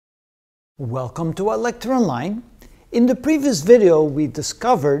Welcome to our lecture online. In the previous video, we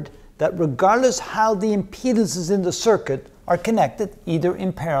discovered that regardless how the impedances in the circuit are connected, either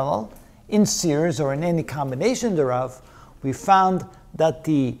in parallel, in series, or in any combination thereof, we found that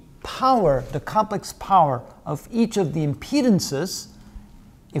the power, the complex power of each of the impedances,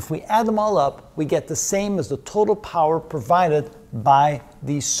 if we add them all up, we get the same as the total power provided by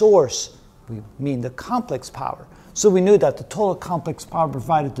the source. We mean the complex power. So we knew that the total complex power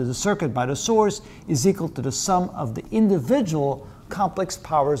provided to the circuit by the source is equal to the sum of the individual complex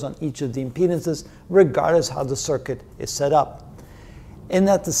powers on each of the impedances, regardless how the circuit is set up. And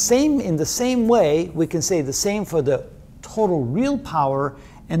in the same way, we can say the same for the total real power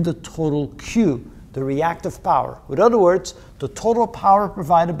and the total Q, the reactive power. In other words, the total power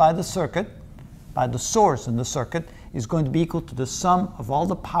provided by the circuit, by the source in the circuit, is going to be equal to the sum of all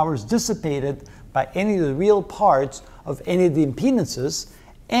the powers dissipated by any of the real parts of any of the impedances.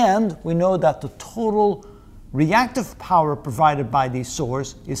 And we know that the total reactive power provided by the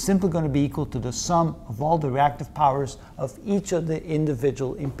source is simply going to be equal to the sum of all the reactive powers of each of the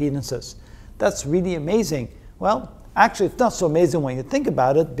individual impedances. That's really amazing. Well, actually, it's not so amazing when you think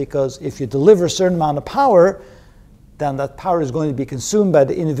about it, because if you deliver a certain amount of power, then that power is going to be consumed by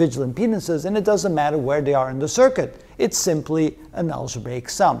the individual impedances, and it doesn't matter where they are in the circuit. It's simply an algebraic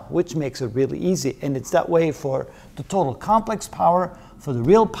sum, which makes it really easy. And it's that way for the total complex power, for the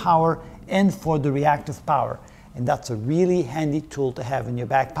real power, and for the reactive power. And that's a really handy tool to have in your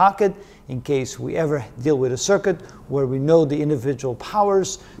back pocket in case we ever deal with a circuit where we know the individual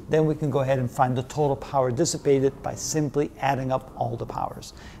powers. Then we can go ahead and find the total power dissipated by simply adding up all the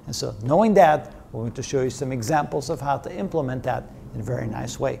powers. And so knowing that, we're going to show you some examples of how to implement that in a very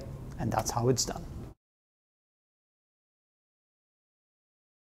nice way. And that's how it's done.